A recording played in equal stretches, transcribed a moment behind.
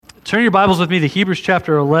Turn your Bibles with me to Hebrews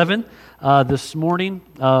chapter 11 this morning.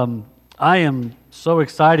 I am so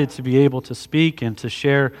excited to be able to speak and to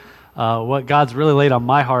share what God's really laid on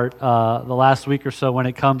my heart the last week or so when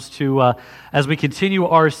it comes to, as we continue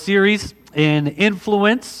our series in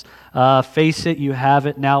influence. Face it, you have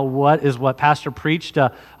it. Now what is what Pastor preached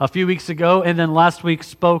a few weeks ago, and then last week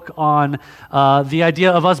spoke on the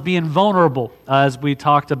idea of us being vulnerable as we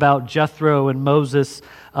talked about Jethro and Moses,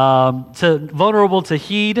 vulnerable to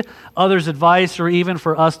heed others' advice or even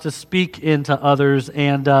for us to speak into others.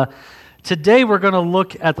 And today we're going to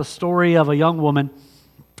look at the story of a young woman,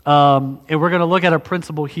 and we're going to look at a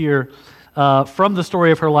principle here from the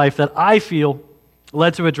story of her life that I feel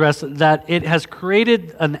led to address that it has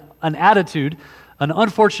created an attitude, an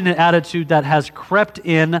unfortunate attitude that has crept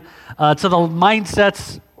in to the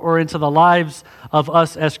mindsets or into the lives of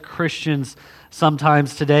us as Christians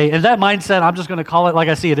sometimes today. And that mindset, I'm just going to call it like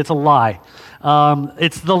I see it, it's a lie.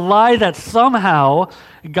 It's the lie that somehow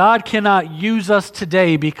God cannot use us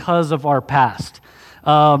today because of our past.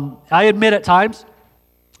 I admit at times,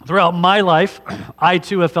 throughout my life, I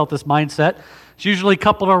too have felt this mindset. It's usually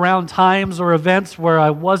coupled around times or events where I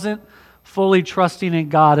wasn't fully trusting in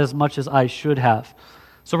God as much as I should have.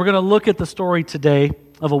 So we're going to look at the story today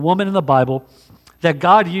of a woman in the Bible that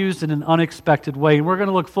God used in an unexpected way. And we're going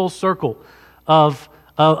to look full circle of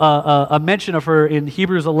a mention of her in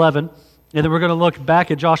Hebrews 11. And then we're going to look back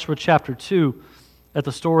at Joshua chapter 2 at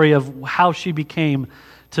the story of how she became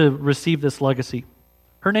to receive this legacy.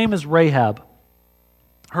 Her name is Rahab.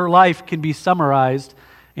 Her life can be summarized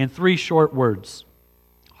in three short words: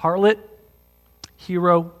 harlot,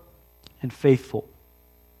 hero, and faithful.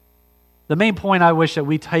 The main point I wish that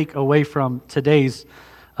we take away from today's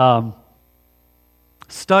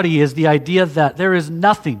study is the idea that there is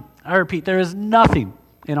nothing, I repeat, there is nothing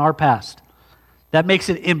in our past that makes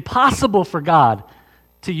it impossible for God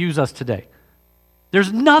to use us today.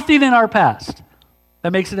 There's nothing in our past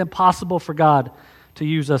that makes it impossible for God to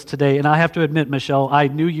use us today. And I have to admit, Michelle, I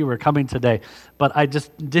knew you were coming today, but I just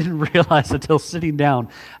didn't realize until sitting down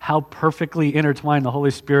how perfectly intertwined the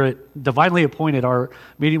Holy Spirit divinely appointed our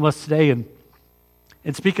meeting was today. And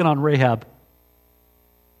speaking on Rahab,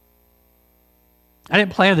 I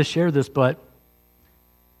didn't plan to share this, but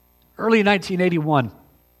early 1981,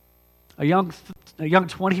 a young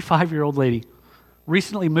 25-year-old lady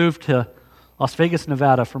recently moved to Las Vegas,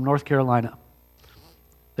 Nevada from North Carolina.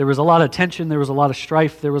 There was a lot of tension, there was a lot of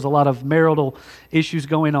strife, there was a lot of marital issues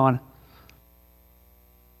going on.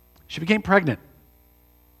 She became pregnant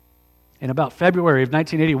in about February of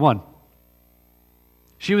 1981.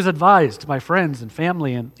 She was advised by friends and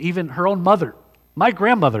family and even her own mother, my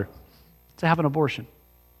grandmother, to have an abortion.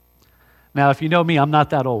 Now, if you know me, I'm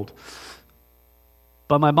not that old.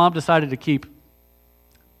 But my mom decided to keep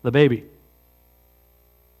the baby.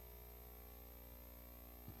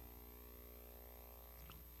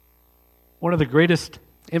 One of the greatest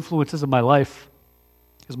influences of my life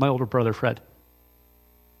is my older brother, Fred.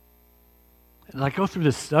 And I go through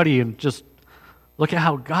this study and just look at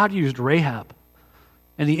how God used Rahab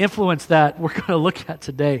and the influence that we're going to look at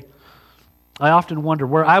today. I often wonder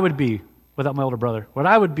where I would be without my older brother, what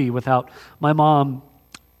I would be without my mom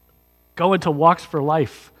going to walks for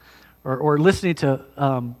life or listening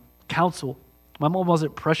to counsel. My mom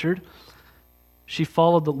wasn't pressured. She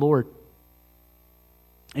followed the Lord.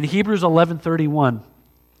 In Hebrews 11:31,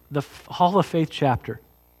 the Hall of Faith chapter,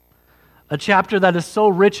 a chapter that is so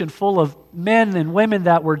rich and full of men and women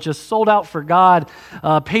that were just sold out for God,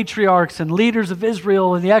 patriarchs and leaders of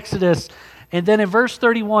Israel in the Exodus. And then in verse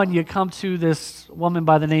 31, you come to this woman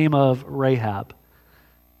by the name of Rahab.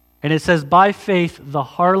 And it says, "By faith the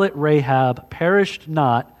harlot Rahab perished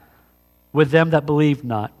not with them that believed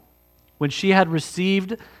not, when she had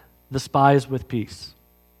received the spies with peace."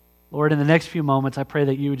 Lord, in the next few moments, I pray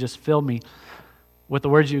that you would just fill me with the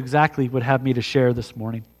words you exactly would have me to share this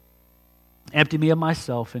morning. Empty me of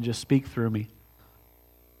myself and just speak through me.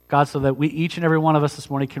 God, so that we, each and every one of us this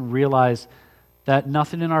morning, can realize that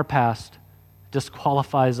nothing in our past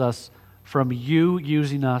disqualifies us from you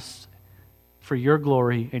using us for your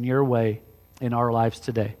glory and your way in our lives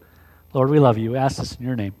today. Lord, we love you. We ask this in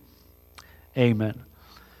your name. Amen.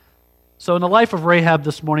 So in the life of Rahab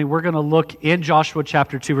this morning, we're going to look in Joshua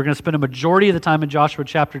chapter 2. We're going to spend a majority of the time in Joshua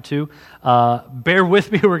chapter 2. Bear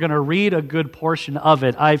with me, we're going to read a good portion of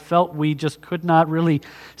it. I felt we just could not really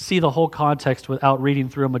see the whole context without reading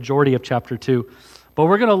through a majority of chapter 2. But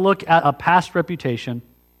we're going to look at a past reputation.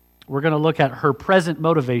 We're going to look at her present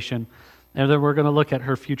motivation. And then we're going to look at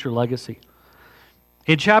her future legacy.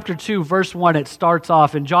 In chapter 2, verse 1, it starts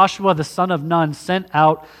off, "And Joshua the son of Nun sent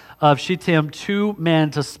out of Shittim 2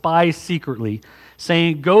 men to spy secretly,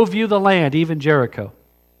 saying, "Go view the land, even Jericho."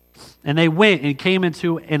 And they went and came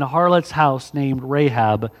into an harlot's house named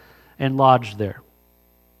Rahab and lodged there.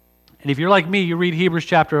 And if you're like me, you read Hebrews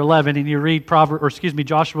chapter 11 and you read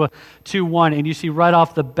Joshua 2:1, and you see right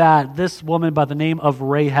off the bat this woman by the name of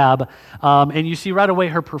Rahab, and you see right away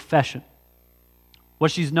her profession,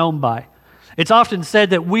 what she's known by. It's often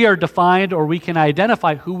said that we are defined, or we can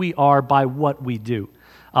identify who we are by what we do.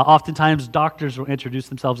 Oftentimes doctors will introduce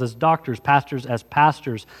themselves as doctors, pastors as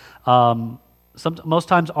pastors. Most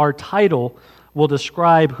times our title will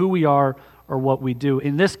describe who we are or what we do.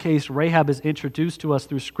 In this case, Rahab is introduced to us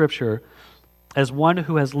through Scripture as one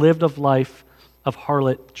who has lived a life of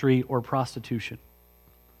harlotry or prostitution.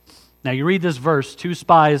 Now you read this verse, 2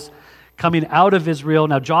 spies coming out of Israel.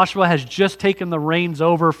 Now Joshua has just taken the reins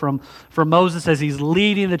over from Moses as he's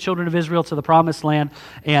leading the children of Israel to the promised land,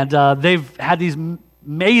 and they've had these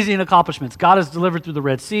amazing accomplishments. God has delivered through the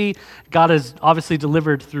Red Sea. God has obviously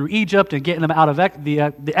delivered through Egypt and getting them out of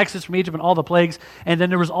the exodus from Egypt and all the plagues. And then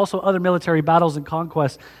there was also other military battles and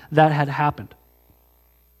conquests that had happened.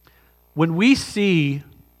 When we see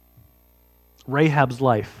Rahab's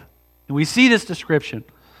life, and we see this description,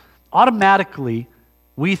 automatically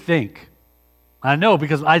we think, I know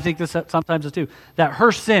because I think this sometimes is too, that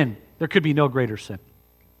her sin, there could be no greater sin.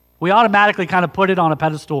 We automatically kind of put it on a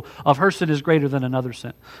pedestal of her sin is greater than another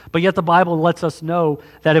sin. But yet the Bible lets us know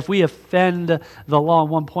that if we offend the law at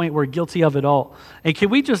one point, we're guilty of it all. And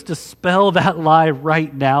can we just dispel that lie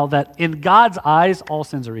right now, that in God's eyes, all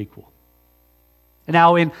sins are equal? And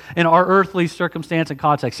now in our earthly circumstance and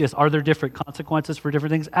context, yes, are there different consequences for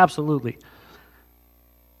different things? Absolutely.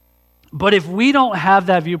 But if we don't have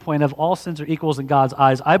that viewpoint of all sins are equals in God's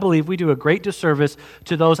eyes, I believe we do a great disservice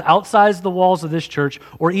to those outside the walls of this church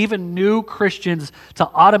or even new Christians to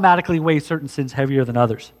automatically weigh certain sins heavier than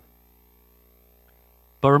others.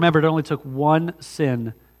 But remember, it only took one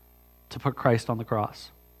sin to put Christ on the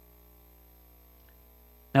cross.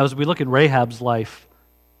 Now, as we look at Rahab's life,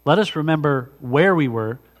 let us remember where we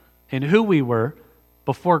were and who we were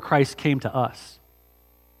before Christ came to us.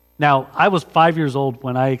 Now, I was 5 years old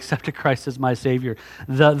when I accepted Christ as my Savior.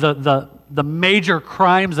 The major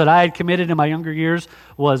crimes that I had committed in my younger years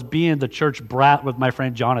was being the church brat with my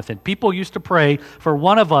friend Jonathan. People used to pray for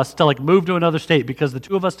one of us to move to another state because the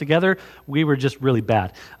two of us together, we were just really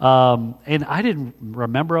bad. And I didn't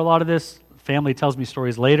remember a lot of this. Family tells me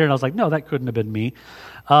stories later, and I was like, no, that couldn't have been me.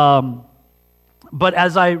 But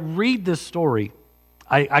as I read this story,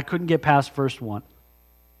 I couldn't get past verse 1.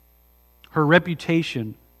 Her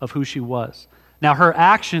reputation of who she was. Now, her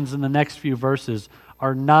actions in the next few verses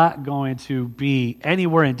are not going to be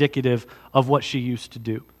anywhere indicative of what she used to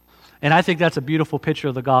do. And I think that's a beautiful picture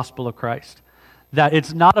of the gospel of Christ. That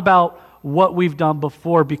it's not about what we've done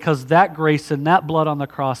before, because that grace and that blood on the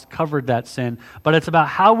cross covered that sin, but it's about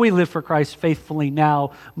how we live for Christ faithfully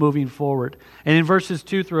now moving forward. And in verses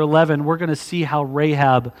 2 through 11, we're going to see how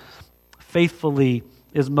Rahab faithfully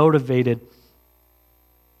is motivated.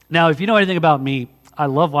 Now, if you know anything about me, I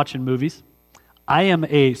love watching movies. I am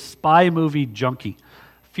a spy movie junkie.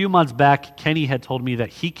 A few months back, Kenny had told me that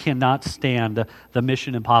he cannot stand the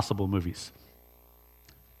Mission Impossible movies.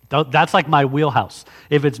 That's like my wheelhouse.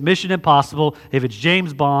 If it's Mission Impossible, if it's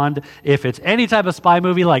James Bond, if it's any type of spy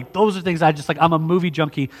movie, those are things I'm a movie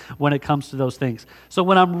junkie when it comes to those things. So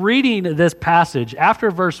when I'm reading this passage, after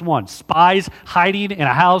verse 1, spies hiding in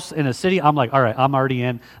a house in a city, I'm like, all right, I'm already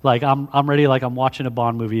in. I'm ready, I'm watching a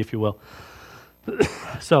Bond movie, if you will.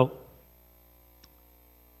 So,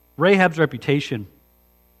 Rahab's reputation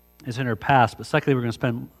is in her past, but secondly, we're going to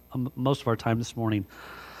spend most of our time this morning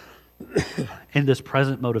in this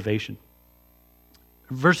present motivation.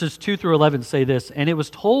 Verses 2 through 11 say this, "And it was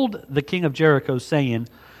told the king of Jericho, saying,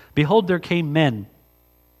 Behold, there came men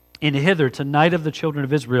in hither tonight of the children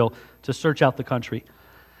of Israel to search out the country.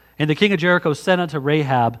 And the king of Jericho sent unto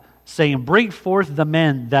Rahab, saying, Bring forth the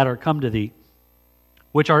men that are come to thee,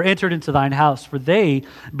 which are entered into thine house, for they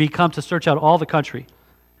be come to search out all the country.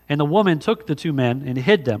 And the woman took the 2 men and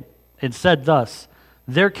hid them, and said thus,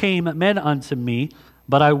 There came men unto me,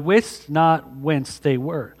 but I wist not whence they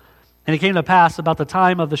were. And it came to pass about the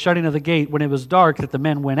time of the shutting of the gate, when it was dark, that the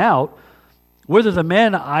men went out. Whither the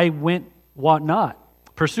men I wot not.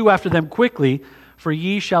 Pursue after them quickly, for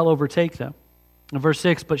ye shall overtake them. In verse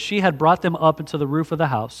 6, But she had brought them up into the roof of the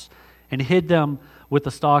house, and hid them with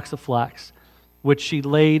the stalks of flax, which she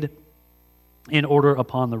laid in order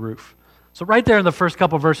upon the roof. So right there in the first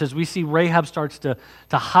couple of verses, we see Rahab starts to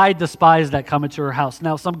hide the spies that come into her house.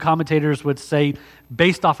 Now, some commentators would say,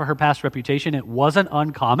 based off of her past reputation, it wasn't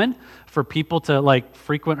uncommon for people to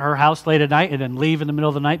frequent her house late at night and then leave in the middle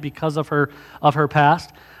of the night because of her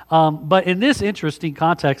past. But in this interesting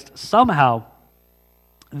context, somehow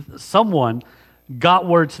someone got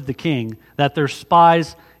word to the king that there's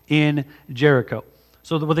spies in Jericho.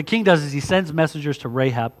 So what the king does is he sends messengers to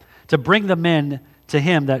Rahab to bring the men to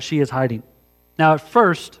him that she is hiding. Now at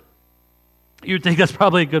first, you'd think that's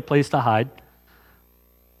probably a good place to hide.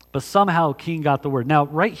 But somehow king got the word. Now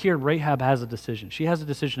right here, Rahab has a decision. She has a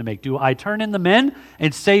decision to make. Do I turn in the men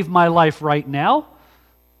and save my life right now?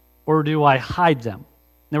 Or do I hide them?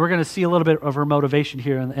 Now we're going to see a little bit of her motivation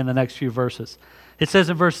here in the next few verses. It says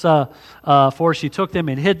in verse 4, she took them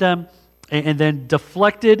and hid them, and then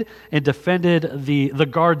deflected and defended the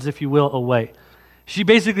guards, if you will, away. She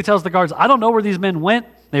basically tells the guards, I don't know where these men went.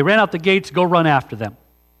 They ran out the gates, go run after them.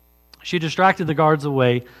 She distracted the guards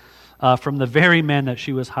away from the very men that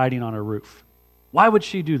she was hiding on her roof. Why would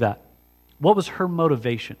she do that? What was her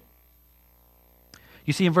motivation?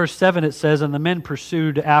 You see in verse 7 it says, and the men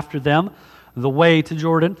pursued after them the way to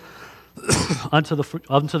Jordan unto the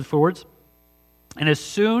fords. And as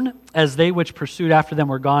soon as they which pursued after them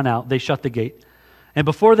were gone out, they shut the gate. And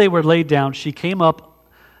before they were laid down, she came up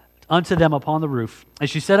unto them upon the roof. And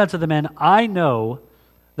she said unto the men, I know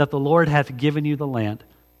that the Lord hath given you the land,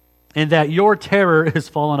 and that your terror is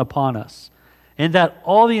fallen upon us, and that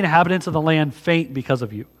all the inhabitants of the land faint because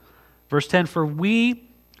of you. Verse 10, for we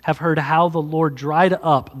have heard how the Lord dried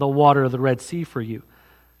up the water of the Red Sea for you,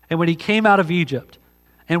 and when he came out of Egypt,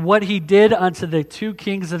 and what he did unto the two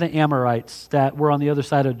kings of the Amorites that were on the other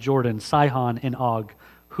side of Jordan, Sihon and Og,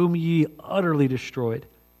 whom ye utterly destroyed.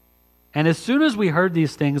 And as soon as we heard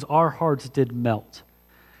these things, our hearts did melt.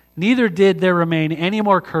 Neither did there remain any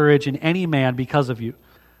more courage in any man because of you.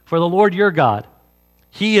 For the Lord your God,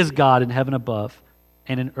 he is God in heaven above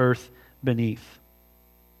and in earth beneath.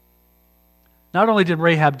 Not only did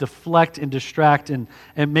Rahab deflect and distract and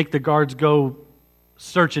make the guards go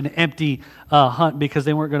search an empty hunt because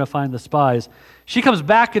they weren't going to find the spies, she comes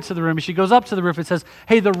back into the room and she goes up to the roof and says,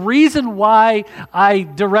 hey, the reason why I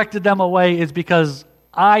directed them away is because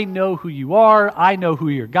I know who you are. I know who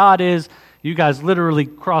your God is. You guys literally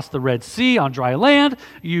crossed the Red Sea on dry land.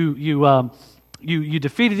 You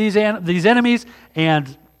defeated these enemies,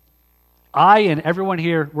 and I and everyone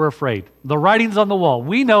here were afraid. The writing's on the wall.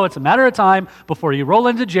 We know it's a matter of time before you roll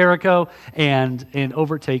into Jericho and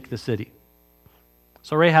overtake the city.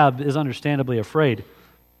 So Rahab is understandably afraid.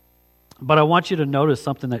 But I want you to notice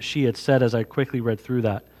something that she had said as I quickly read through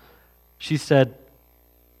that. She said,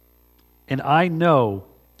 and I know,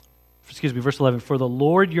 verse 11, for the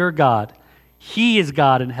Lord your God, he is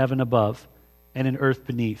God in heaven above and in earth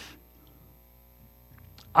beneath.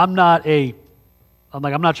 I'm not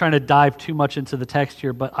trying to dive too much into the text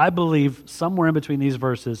here, but I believe somewhere in between these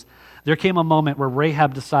verses, there came a moment where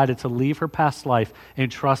Rahab decided to leave her past life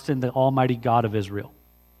and trust in the Almighty God of Israel,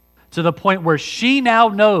 to the point where she now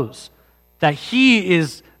knows that He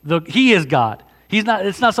is God.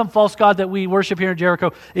 It's not some false god that we worship here in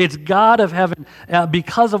Jericho. It's God of heaven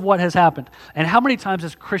because of what has happened. And how many times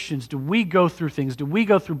as Christians do we go through things? Do we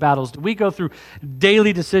go through battles? Do we go through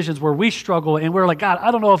daily decisions where we struggle and we're like, God,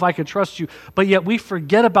 I don't know if I can trust you. But yet we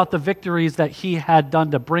forget about the victories that He had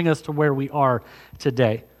done to bring us to where we are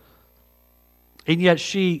today. And yet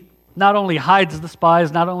she not only hides the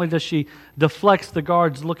spies, not only does she deflects the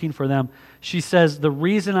guards looking for them, she says, the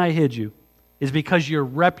reason I hid you is because your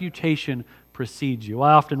reputation precedes you.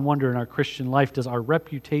 I often wonder in our Christian life, does our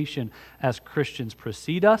reputation as Christians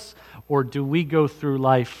precede us, or do we go through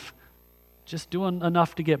life just doing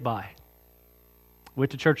enough to get by?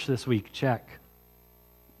 Went to church this week, check.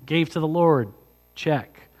 Gave to the Lord,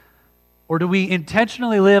 check. Or do we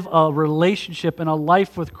intentionally live a relationship and a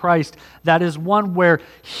life with Christ that is one where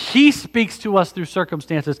He speaks to us through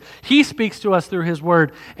circumstances, He speaks to us through His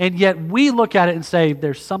Word, and yet we look at it and say,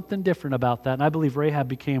 there's something different about that. And I believe Rahab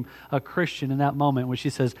became a Christian in that moment when she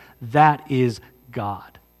says, that is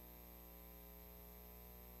God.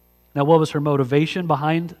 Now, what was her motivation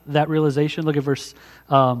behind that realization? Look at verses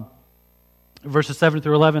 7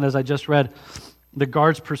 through 11, as I just read. The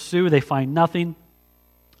guards pursue, they find nothing.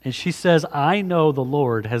 And she says, I know the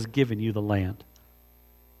Lord has given you the land.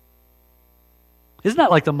 Isn't that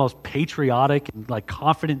like the most patriotic and like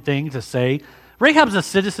confident thing to say? Rahab's a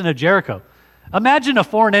citizen of Jericho. Imagine a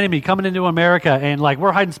foreign enemy coming into America and like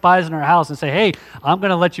we're hiding spies in our house and say, hey, I'm going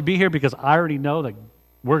to let you be here because I already know that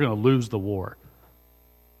we're going to lose the war.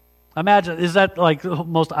 Imagine, is that like the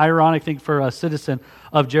most ironic thing for a citizen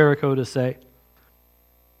of Jericho to say?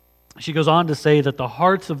 She goes on to say that the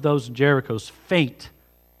hearts of those in Jericho's faint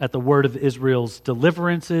at the word of Israel's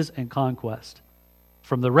deliverances and conquest,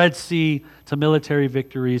 from the Red Sea to military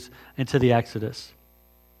victories and to the Exodus.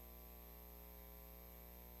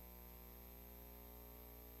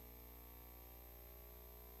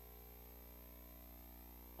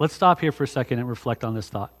 Let's stop here for a second and reflect on this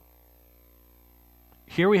thought.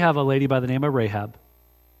 Here we have a lady by the name of Rahab,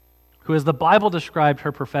 who, as the Bible described,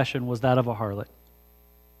 her profession was that of a harlot.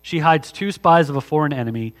 She hides two spies of a foreign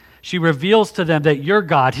enemy. She reveals to them that your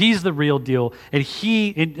God, He's the real deal, and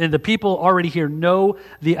the people already here know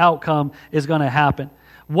the outcome is going to happen.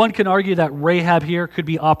 One can argue that Rahab here could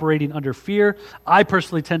be operating under fear. I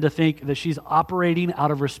personally tend to think that she's operating out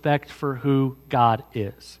of respect for who God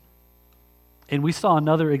is. And we saw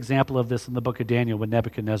another example of this in the book of Daniel with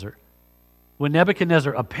Nebuchadnezzar. When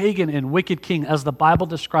Nebuchadnezzar, a pagan and wicked king, as the Bible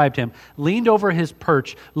described him, leaned over his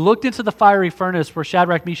perch, looked into the fiery furnace where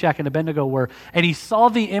Shadrach, Meshach, and Abednego were, and he saw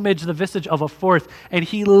the image, the visage of a fourth, and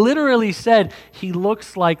he literally said, he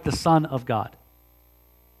looks like the Son of God.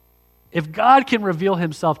 If God can reveal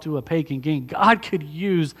himself to a pagan king, God could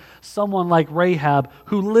use someone like Rahab,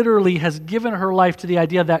 who literally has given her life to the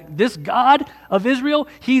idea that this God of Israel,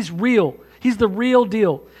 He's real. He's the real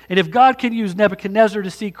deal. And if God can use Nebuchadnezzar to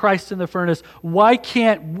see Christ in the furnace, why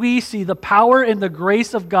can't we see the power and the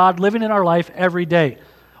grace of God living in our life every day?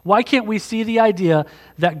 Why can't we see the idea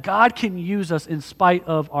that God can use us in spite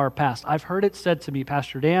of our past? I've heard it said to me,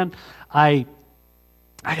 Pastor Dan, I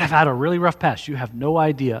have had a really rough past. You have no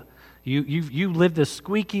idea. You lived this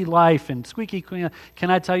squeaky life and squeaky clean. Can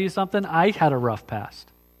I tell you something? I had a rough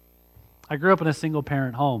past. I grew up in a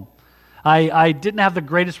single-parent home. I didn't have the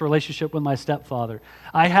greatest relationship with my stepfather.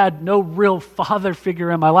 I had no real father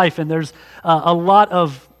figure in my life, and there's a lot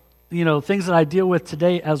of things that I deal with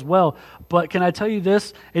today as well. But can I tell you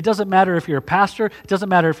this? It doesn't matter if you're a pastor. It doesn't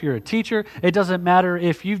matter if you're a teacher. It doesn't matter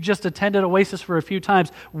if you've just attended Oasis for a few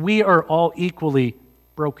times. We are all equally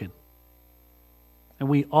broken. And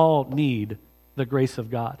we all need the grace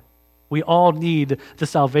of God. We all need the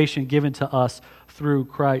salvation given to us through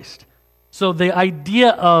Christ. So the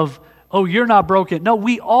idea of, oh, you're not broken. No,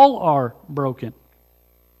 we all are broken.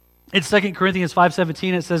 In 2 Corinthians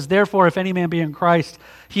 5:17, it says, therefore, if any man be in Christ,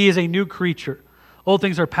 he is a new creature. Old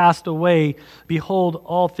things are passed away. Behold,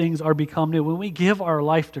 all things are become new. When we give our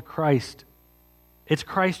life to Christ, it's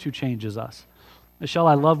Christ who changes us. Michelle,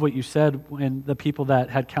 I love what you said when the people that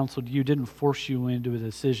had counseled you didn't force you into a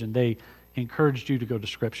decision. They encouraged you to go to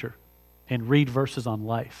Scripture and read verses on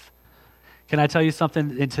life. Can I tell you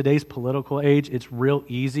something? In today's political age, it's real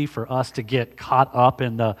easy for us to get caught up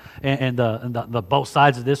in the both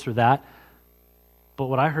sides of this or that. But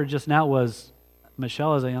what I heard just now was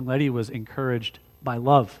Michelle, as a young lady, was encouraged by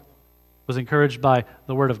love, was encouraged by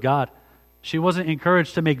the Word of God. She wasn't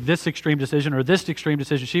encouraged to make this extreme decision or this extreme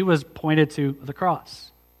decision. She was pointed to the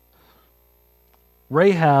cross.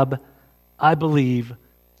 Rahab, I believe,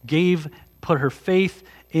 put her faith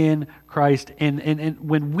in Christ. And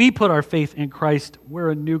when we put our faith in Christ, we're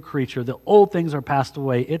a new creature. The old things are passed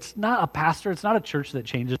away. It's not a pastor, it's not a church that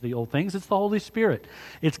changes the old things. It's the Holy Spirit.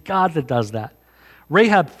 It's God that does that.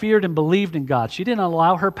 Rahab feared and believed in God. She didn't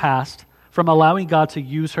allow her past from allowing God to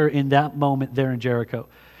use her in that moment there in Jericho.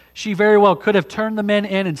 She very well could have turned the men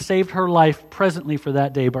in and saved her life presently for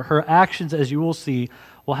that day, but her actions, as you will see,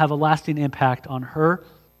 will have a lasting impact on her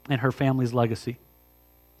and her family's legacy.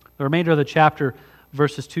 The remainder of the chapter,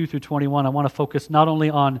 verses 2 through 21, I want to focus not only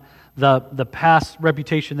on the past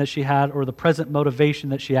reputation that she had or the present motivation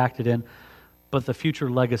that she acted in, but the future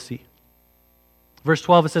legacy. Verse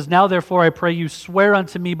 12, it says, now therefore I pray you, swear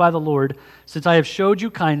unto me by the Lord, since I have showed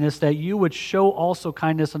you kindness, that you would show also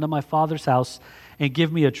kindness unto my father's house, and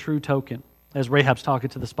give me a true token, as Rahab's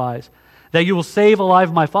talking to the spies, that you will save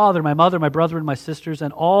alive my father, my mother, my brother, and my sisters,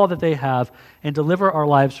 and all that they have, and deliver our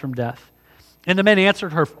lives from death. And the men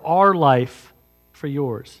answered her, our life for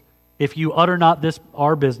yours. If you utter not this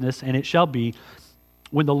our business, and it shall be,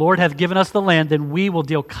 when the Lord hath given us the land, then we will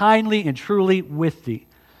deal kindly and truly with thee.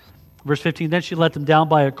 Verse 15, then she let them down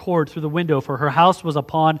by a cord through the window, for her house was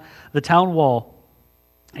upon the town wall,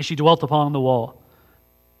 and she dwelt upon the wall.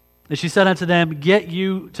 And she said unto them, get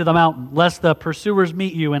you to the mountain, lest the pursuers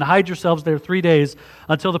meet you, and hide yourselves there 3 days,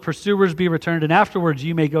 until the pursuers be returned, and afterwards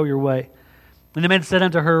you may go your way. And the men said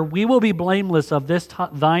unto her, we will be blameless of this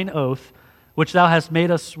thine oath, which thou hast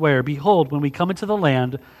made us swear. Behold, when we come into the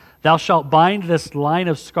land, thou shalt bind this line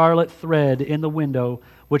of scarlet thread in the window,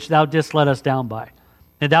 which thou didst let us down by.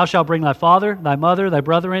 And thou shalt bring thy father, thy mother, thy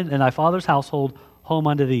brethren, and thy father's household home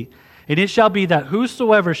unto thee. And it shall be that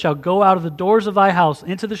whosoever shall go out of the doors of thy house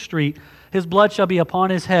into the street, his blood shall be upon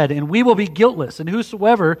his head, and we will be guiltless. And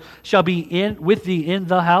whosoever shall be with thee in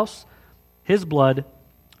the house, his blood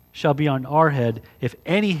shall be on our head, if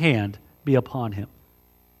any hand be upon him.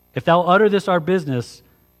 If thou utter this our business,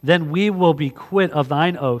 then we will be quit of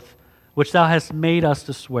thine oath, which thou hast made us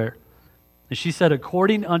to swear. And she said,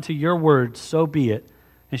 according unto your word, so be it.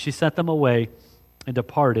 And she sent them away, and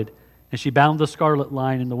departed. And she bound the scarlet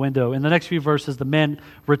line in the window. In the next few verses, the men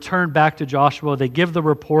return back to Joshua. They give the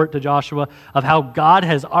report to Joshua of how God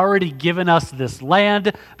has already given us this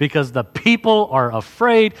land because the people are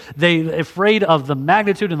afraid. They're afraid of the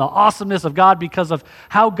magnitude and the awesomeness of God because of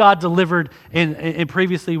how God delivered in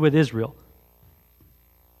previously with Israel.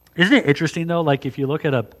 Isn't it interesting, though, like if you look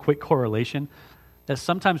at a quick correlation, that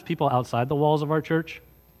sometimes people outside the walls of our church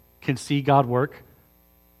can see God work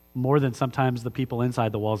more than sometimes the people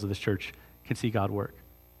inside the walls of this church can see God work.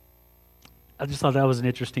 I just thought that was an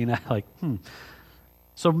interesting,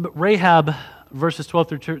 So Rahab, verses 12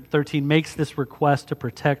 through 13, makes this request to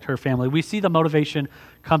protect her family. We see the motivation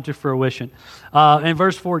come to fruition. In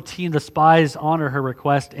verse 14, the spies honor her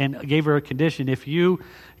request and gave her a condition. If you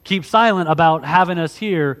keep silent about having us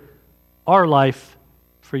here, our life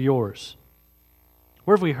for yours.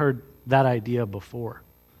 Where have we heard that idea before?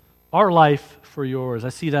 Our life for yours. I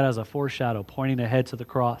see that as a foreshadow pointing ahead to the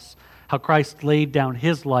cross, how Christ laid down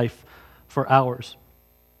his life for ours.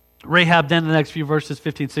 Rahab then, the next few verses,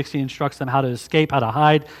 15, 16, instructs them how to escape, how to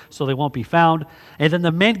hide so they won't be found. And then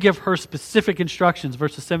the men give her specific instructions,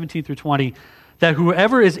 verses 17 through 20, that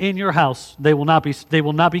whoever is in your house, they will not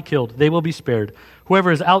be killed, they will be spared.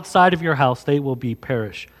 Whoever is outside of your house, they will be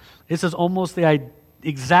perished. This is almost the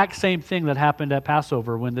exact same thing that happened at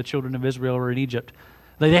Passover when the children of Israel were in Egypt.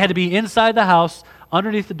 They had to be inside the house,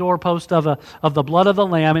 underneath the doorpost of the blood of the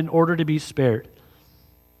lamb in order to be spared.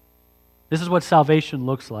 This is what salvation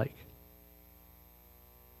looks like.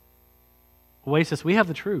 Oasis, we have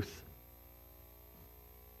the truth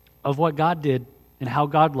of what God did and how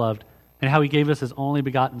God loved and how he gave us his only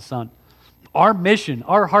begotten Son. Our mission,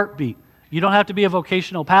 our heartbeat, you don't have to be a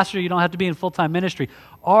vocational pastor, you don't have to be in full-time ministry.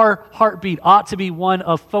 Our heartbeat ought to be one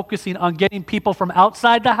of focusing on getting people from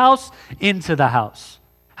outside the house into the house.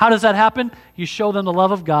 How does that happen? You show them the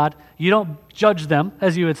love of God. You don't judge them,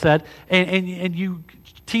 as you had said, and you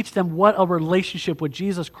teach them what a relationship with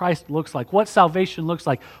Jesus Christ looks like, what salvation looks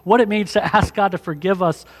like, what it means to ask God to forgive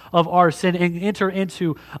us of our sin and enter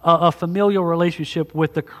into a familial relationship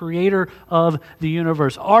with the creator of the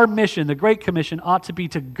universe. Our mission, the Great Commission, ought to be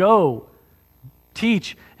to go,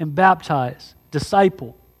 teach, and baptize,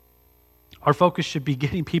 disciple. Our focus should be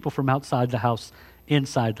getting people from outside the house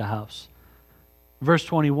inside the house. Verse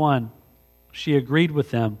 21, she agreed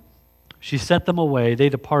with them. She sent them away. They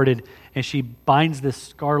departed, and she binds this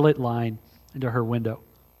scarlet line into her window.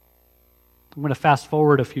 I'm going to fast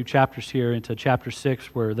forward a few chapters here into chapter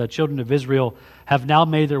 6, where the children of Israel have now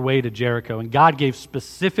made their way to Jericho, and God gave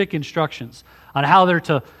specific instructions on how they're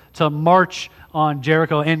to march on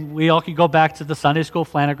Jericho. And we all can go back to the Sunday school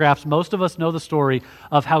flanagraphs. Most of us know the story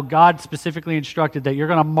of how God specifically instructed that you're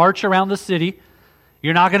going to march around the city.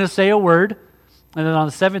 You're not going to say a word. And then on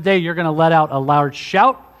the seventh day, you're going to let out a loud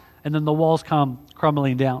shout, and then the walls come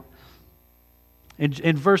crumbling down.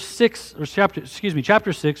 In verse 6, or chapter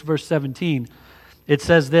 6, verse 17, it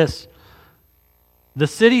says this: "The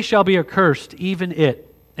city shall be accursed, even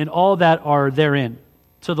it, and all that are therein.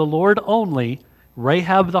 To the Lord only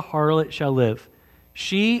Rahab the harlot shall live,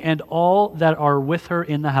 she and all that are with her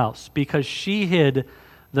in the house, because she hid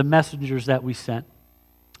the messengers that we sent."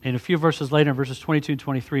 And a few verses later, in verses 22 and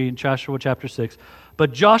 23 in Joshua chapter 6,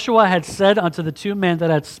 "But Joshua had said unto the two men that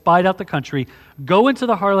had spied out the country, Go into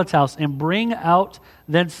the harlot's house, and bring out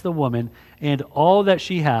thence the woman, and all that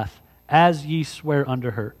she hath, as ye swear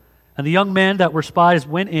unto her. And the young men that were spies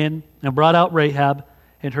went in, and brought out Rahab,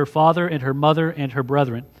 and her father, and her mother, and her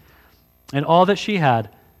brethren, and all that she had.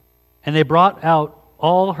 And they brought out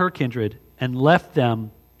all her kindred, and left them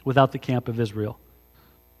without the camp of Israel."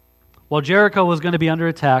 While Jericho was going to be under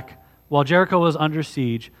attack, while Jericho was under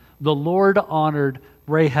siege, the Lord honored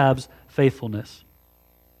Rahab's faithfulness.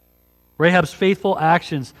 Rahab's faithful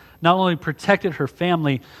actions not only protected her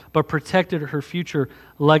family, but protected her future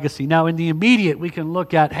legacy. Now, in the immediate, we can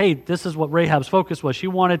look at, hey, this is what Rahab's focus was. She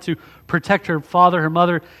wanted to protect her father, her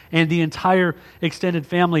mother, and the entire extended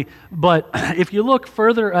family. But if you look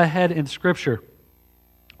further ahead in Scripture,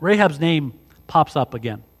 Rahab's name pops up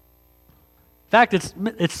again. In fact,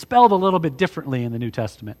 it's spelled a little bit differently in the New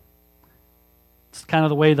Testament. It's kind of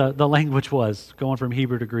the way the language was, going from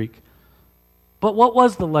Hebrew to Greek. But what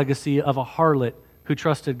was the legacy of a harlot who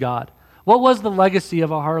trusted God? What was the legacy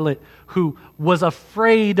of a harlot who was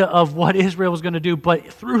afraid of what Israel was going to do,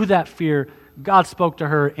 but through that fear, God spoke to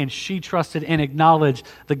her, and she trusted and acknowledged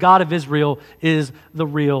the God of Israel is the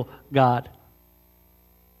real God.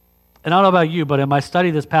 And I don't know about you, but in my study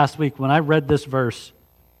this past week, when I read this verse,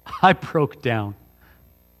 I broke down.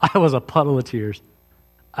 I was a puddle of tears.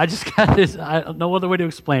 I just got this, no other way to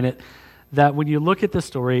explain it. that when you look at the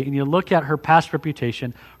story and you look at her past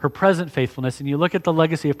reputation, her present faithfulness, and you look at the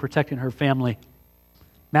legacy of protecting her family,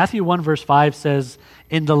 Matthew 1 verse 5 says,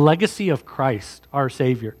 in the legacy of Christ, our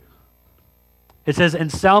Savior. It says,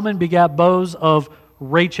 and Salmon begat Boaz of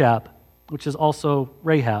Rachab, which is also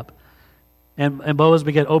Rahab. And Boaz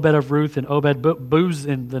begat Obed of Ruth, and Obed, Booz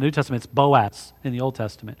in the New Testament, it's Boaz in the Old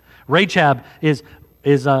Testament. Rachab is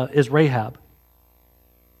Rahab.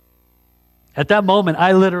 At that moment,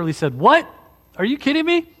 I literally said, what? Are you kidding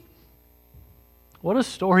me? What a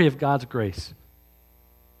story of God's grace.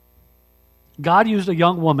 God used a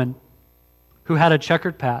young woman who had a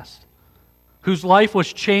checkered past, whose life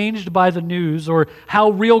was changed by the news or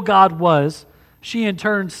how real God was. She in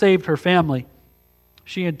turn saved her family.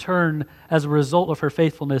 She in turn, as a result of her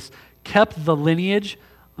faithfulness, kept the lineage,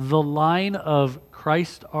 the line of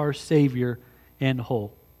Christ our Savior in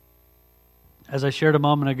whole. As I shared a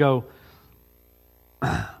moment ago,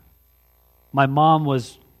 my mom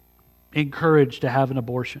was encouraged to have an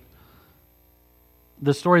abortion.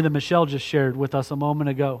 The story that Michelle just shared with us a moment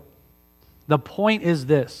ago. The point is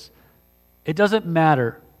this: it doesn't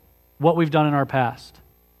matter what we've done in our past.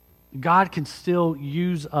 God can still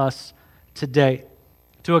use us today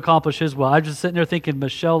to accomplish His will. I'm just sitting there thinking,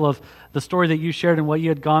 Michelle, of the story that you shared and what you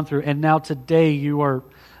had gone through, and now today you are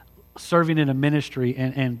serving in a ministry,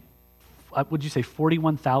 and would you say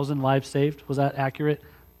 41,000 lives saved? Was that accurate?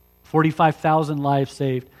 45,000 lives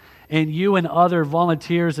saved. And you and other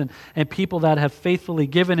volunteers and people that have faithfully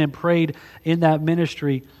given and prayed in that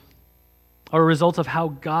ministry are a result of how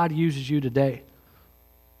God uses you today.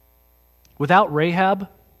 Without Rahab,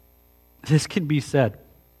 this can be said: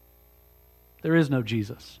 there is no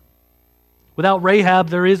Jesus. Without Rahab,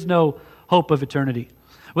 there is no hope of eternity.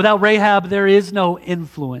 Without Rahab, there is no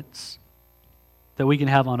influence that we can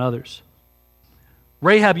have on others.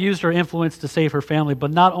 Rahab used her influence to save her family, but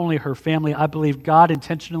not only her family. I believe God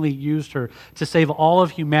intentionally used her to save all of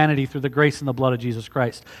humanity through the grace and the blood of Jesus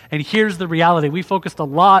Christ. And here's the reality. We focused a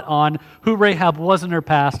lot on who Rahab was in her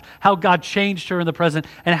past, how God changed her in the present,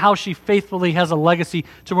 and how she faithfully has a legacy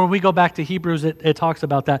to when we go back to Hebrews, it talks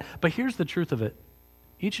about that. But here's the truth of it.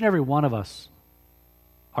 Each and every one of us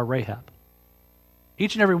are Rahab.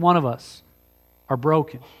 Each and every one of us are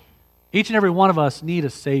broken. Each and every one of us need a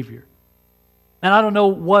Savior. And I don't know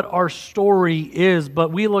what our story is,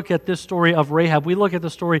 but we look at this story of Rahab. We look at the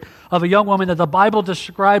story of a young woman that the Bible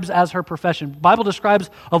describes as her profession. The Bible describes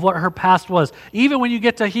of what her past was. Even when you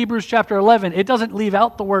get to Hebrews chapter 11, it doesn't leave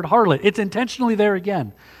out the word harlot. It's intentionally there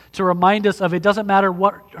again to remind us of it doesn't matter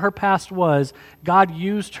what her past was, God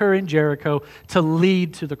used her in Jericho to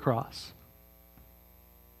lead to the cross.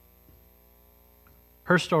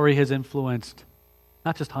 Her story has influenced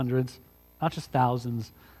not just hundreds, not just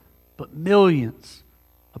thousands, but millions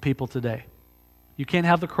of people today. You can't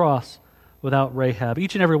have the cross without Rahab.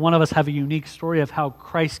 Each and every one of us have a unique story of how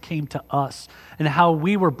Christ came to us and how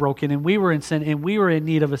we were broken and we were in sin and we were in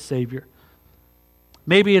need of a Savior.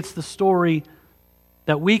 Maybe it's the story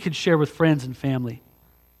that we could share with friends and family.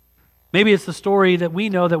 Maybe it's the story that we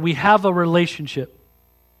know that we have a relationship.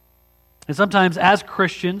 And sometimes as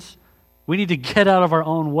Christians, we need to get out of our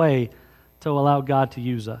own way to allow God to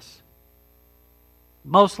use us.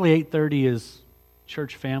 Mostly 8:30 is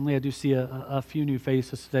church family. I do see a few new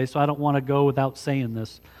faces today, so I don't want to go without saying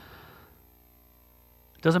this.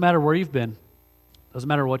 It doesn't matter where you've been. It doesn't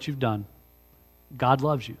matter what you've done. God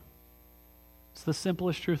loves you. It's the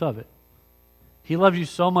simplest truth of it. He loves you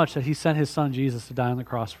so much that He sent His Son Jesus to die on the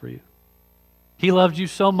cross for you. He loved you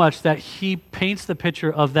so much that He paints the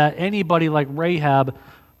picture of that anybody like Rahab,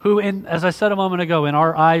 who, as I said a moment ago, in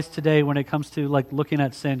our eyes today when it comes to like looking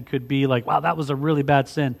at sin could be like, wow, that was a really bad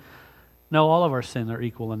sin. No, all of our sin are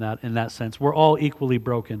equal in that sense. We're all equally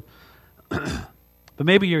broken. But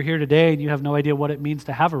maybe you're here today and you have no idea what it means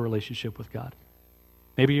to have a relationship with God.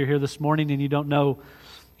 Maybe you're here this morning and you don't know.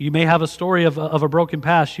 You may have a story of a broken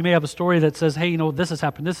past. You may have a story that says, hey, this has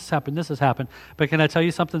happened, this has happened, this has happened. But can I tell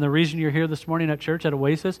you something? The reason you're here this morning at church at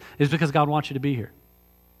Oasis is because God wants you to be here.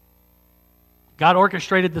 God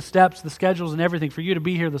orchestrated the steps, the schedules, and everything for you to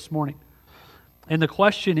be here this morning. And the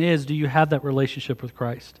question is, do you have that relationship with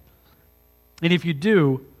Christ? And if you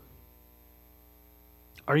do,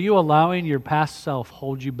 are you allowing your past self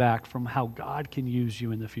hold you back from how God can use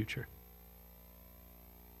you in the future?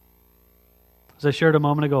 As I shared a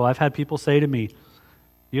moment ago, I've had people say to me,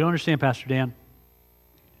 you don't understand, Pastor Dan.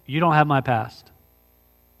 You don't have my past.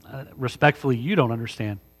 Respectfully, you don't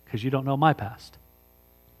understand because you don't know my past.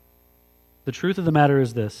 The truth of the matter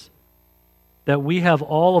is this, that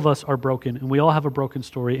all of us are broken, and we all have a broken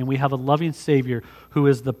story, and we have a loving Savior who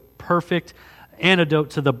is the perfect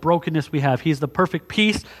antidote to the brokenness we have. He's the perfect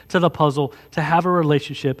piece to the puzzle to have a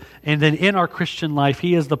relationship. And then in our Christian life,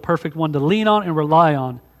 He is the perfect one to lean on and rely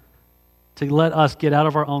on to let us get out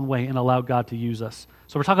of our own way and allow God to use us.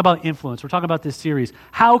 So we're talking about influence. We're talking about this series.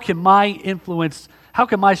 How can my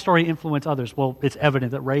story influence others? Well, it's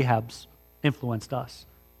evident that Rahab's influenced us.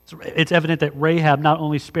 It's evident that Rahab not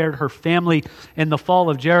only spared her family in the fall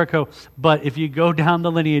of Jericho, but if you go down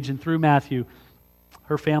the lineage and through Matthew,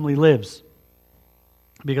 her family lives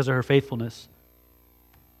because of her faithfulness.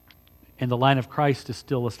 And the line of Christ is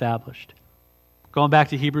still established. Going back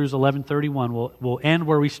to Hebrews 11:31, we'll end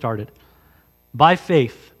where we started. By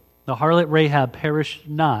faith, the harlot Rahab perished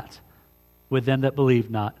not with them that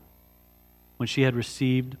believed not, when she had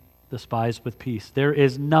received the spies with peace. There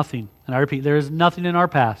is nothing, and I repeat, there is nothing in our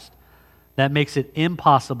past that makes it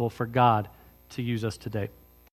impossible for God to use us today.